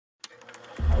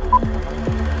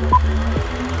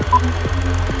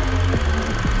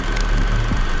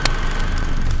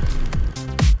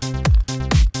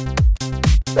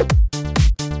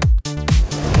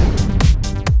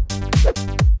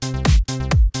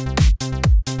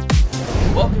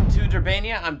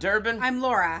Durbania. I'm Durbin. I'm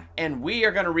Laura. And we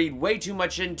are going to read way too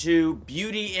much into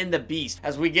Beauty and the Beast.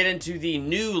 As we get into the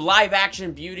new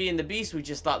live-action Beauty and the Beast, we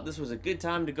just thought this was a good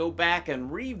time to go back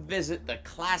and revisit the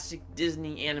classic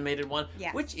Disney animated one,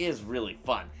 yes, which is really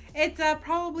fun. It's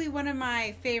probably one of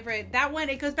my favorite. That one,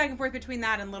 it goes back and forth between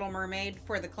that and Little Mermaid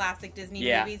for the classic Disney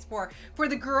movies, for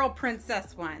the girl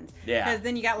princess ones. Yeah. Because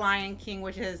then you got Lion King,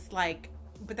 which is like...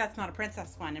 But that's not a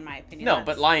princess one, in my opinion. No,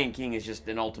 but Lion King is just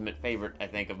an ultimate favorite, I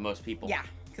think, of most people. Yeah,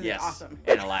 because it's awesome.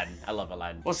 And Aladdin. I love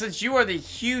Aladdin. Well, since you are the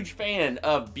huge fan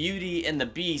of Beauty and the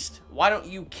Beast, why don't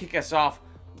you kick us off?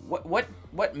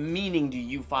 What meaning do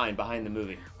you find behind the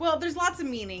movie? Well, there's lots of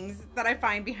meanings that I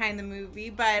find behind the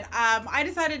movie, but I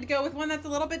decided to go with one that's a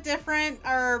little bit different,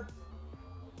 or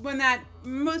one that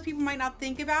most people might not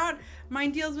think about.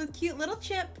 Mine deals with cute little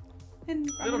Chip. And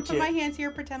I'm going to put my hands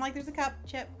here, pretend like there's a cup,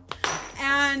 Chip.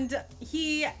 And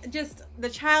he just, the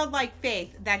childlike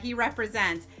faith that he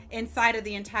represents inside of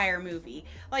the entire movie.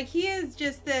 Like, he is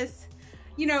just this,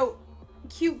 you know,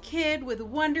 cute kid with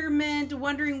wonderment,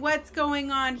 wondering what's going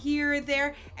on here or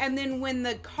there. And then when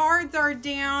the cards are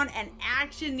down and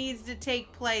action needs to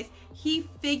take place, he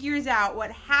figures out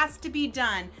what has to be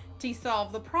done to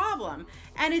solve the problem.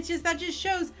 And it's just, that just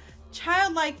shows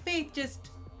childlike faith,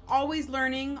 just always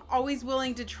learning, always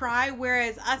willing to try,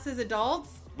 whereas us as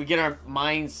adults, we get our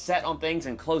minds set on things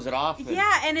and close it off. And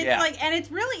it's like, and it's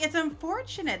really, it's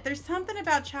unfortunate. There's something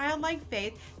about childlike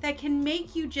faith that can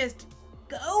make you just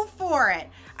go for it.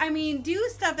 I mean, do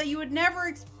stuff that you would never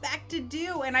expect to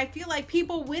do. And I feel like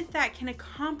people with that can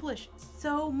accomplish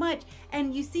so much.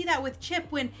 And you see that with Chip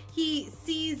when he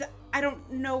sees, I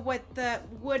don't know what the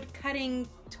wood cutting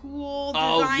tool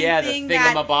design thing the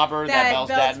thingamabobber that Belle's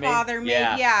dad made. Father made.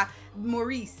 Yeah.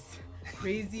 Maurice.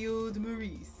 Crazy old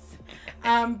Maurice.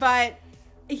 But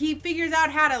he figures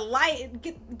out how to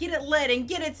get it lit and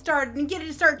get it started and get it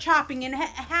to start chopping and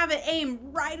have it aim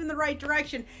right in the right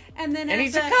direction. And then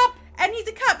he's a cup. And he's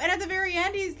a cup. And at the very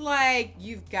end, he's like,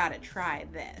 "You've got to try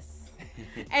this."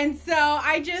 And so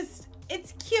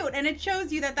it's cute, and it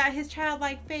shows you that his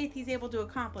childlike faith, he's able to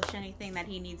accomplish anything that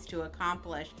he needs to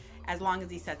accomplish as long as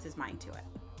he sets his mind to it.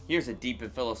 Here's a deep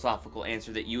and philosophical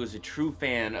answer that you as a true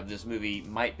fan of this movie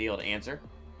might be able to answer.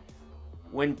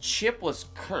 When Chip was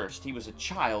cursed, he was a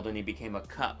child and he became a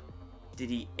cup. Did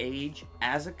he age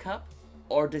as a cup?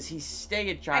 Or does he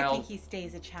stay a child? I think he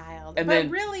stays a child. And but then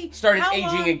really, started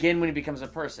aging again when he becomes a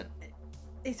person.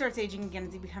 He starts aging again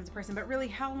as he becomes a person. But really,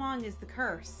 how long is the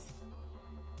curse?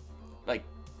 Like,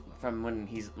 from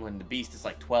when the Beast is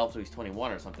like 12 so he's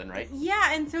 21 or something, right?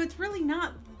 Yeah, and so it's really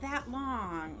not that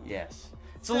long. Yes.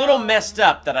 It's a little messed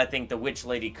up that I think the witch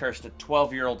lady cursed a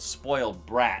 12-year-old spoiled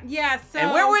brat. Yeah, so...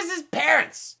 And where was his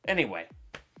parents? Anyway.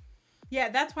 Yeah,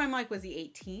 that's why I'm like, was he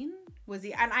 18? Was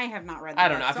he... And I have not read that. I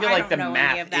don't know. I feel like the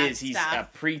math is he's a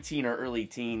preteen or early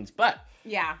teens. But...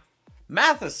 yeah.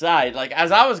 Math aside, like,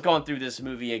 as I was going through this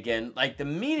movie again, like, the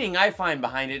meaning I find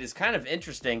behind it is kind of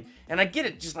interesting. And I get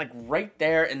it just, like, right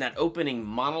there in that opening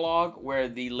monologue where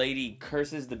the lady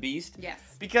curses the Beast. Yes.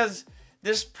 Because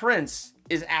this prince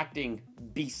is acting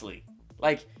beastly.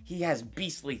 Like, he has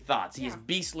beastly thoughts. He has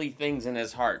beastly things in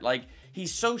his heart. Like,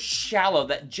 he's so shallow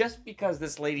that just because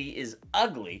this lady is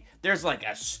ugly, there's like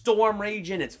a storm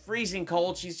raging, it's freezing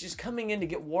cold, she's just coming in to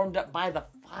get warmed up by the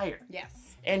fire.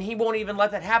 Yes. And he won't even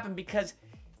let that happen because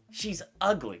she's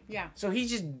ugly. Yeah. So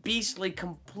he's just beastly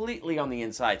completely on the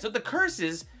inside. So the curse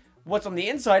is what's on the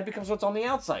inside becomes what's on the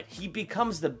outside. He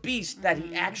becomes the beast that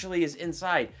he actually is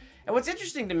inside. And what's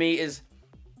interesting to me is,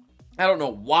 I don't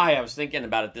know why I was thinking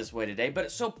about it this way today, but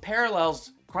it so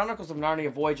parallels Chronicles of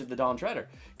Narnia Voyage of the Dawn Treader.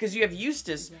 Because you have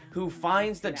Eustace who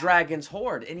finds the dragon's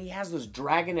hoard, and he has those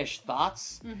dragonish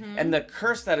thoughts. And the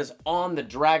curse that is on the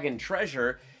dragon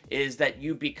treasure is that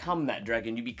you become that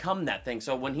dragon, you become that thing.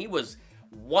 So when he was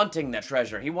wanting that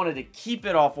treasure, he wanted to keep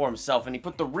it all for himself, and he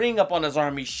put the ring up on his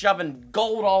arm, he's shoving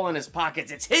gold all in his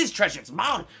pockets. It's his treasure, it's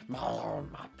my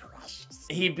precious.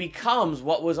 He becomes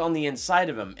what was on the inside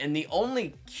of him, and the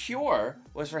only cure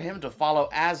was for him to follow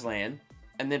Aslan,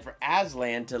 and then for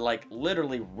Aslan to, like,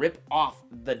 literally rip off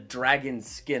the dragon's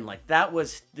skin. Like, that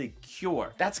was the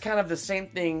cure. That's kind of the same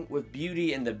thing with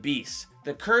Beauty and the Beast.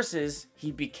 The curse is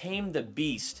he became the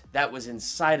beast that was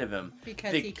inside of him.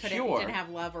 Because he didn't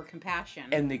have love or compassion.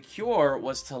 And the cure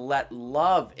was to let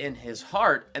love in his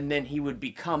heart, and then he would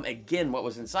become again what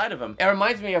was inside of him. It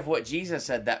reminds me of what Jesus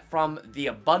said, that from the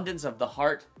abundance of the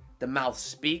heart, the mouth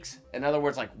speaks. In other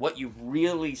words, like, what you've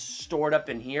really stored up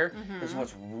in here is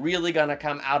what's really gonna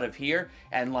come out of here.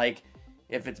 And, like,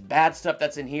 if it's bad stuff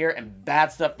that's in here and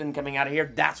bad stuff then coming out of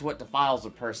here, that's what defiles a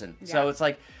person. Yeah. So it's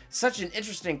like such an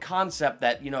interesting concept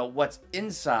that, you know, what's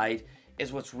inside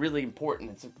is what's really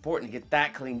important. It's important to get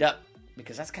that cleaned up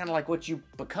because that's kind of like what you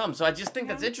become. So I just think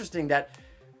that's interesting that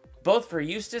both for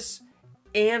Eustace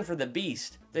and for the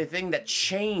Beast, the thing that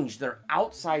changed their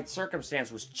outside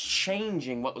circumstance was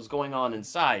changing what was going on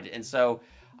inside. And so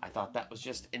I thought that was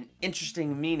just an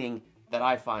interesting meaning that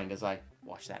I find as I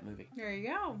watch that movie. There you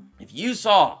go. If you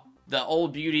saw the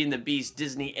old Beauty and the Beast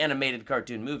Disney animated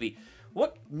cartoon movie,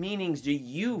 what meanings do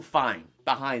you find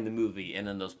behind the movie and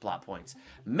in those plot points?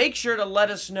 Make sure to let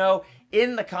us know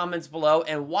in the comments below.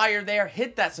 And while you're there,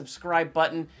 hit that subscribe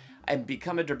button and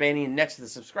become a Durbanian. Next to the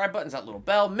subscribe button is that little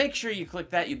bell. Make sure you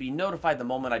click that. You'll be notified the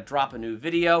moment I drop a new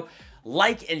video.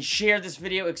 Like and share this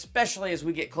video, especially as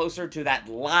we get closer to that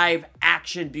live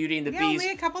action Beauty and the Beast. Only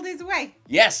a couple days away.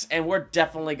 Yes, and we're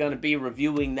definitely going to be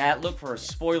reviewing that. Look for a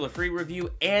spoiler-free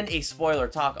review and a spoiler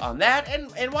talk on that.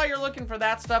 And while you're looking for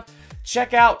that stuff,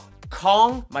 check out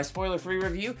Kong, my spoiler-free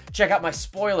review. Check out my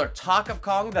spoiler talk of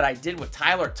Kong that I did with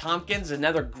Tyler Tompkins,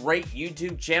 another great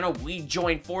YouTube channel. We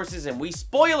joined forces and we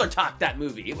spoiler talked that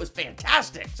movie. It was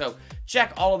fantastic. So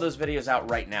check all of those videos out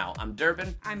right now. I'm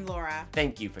Durbin. I'm Laura.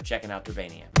 Thank you for checking out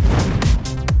Durbania.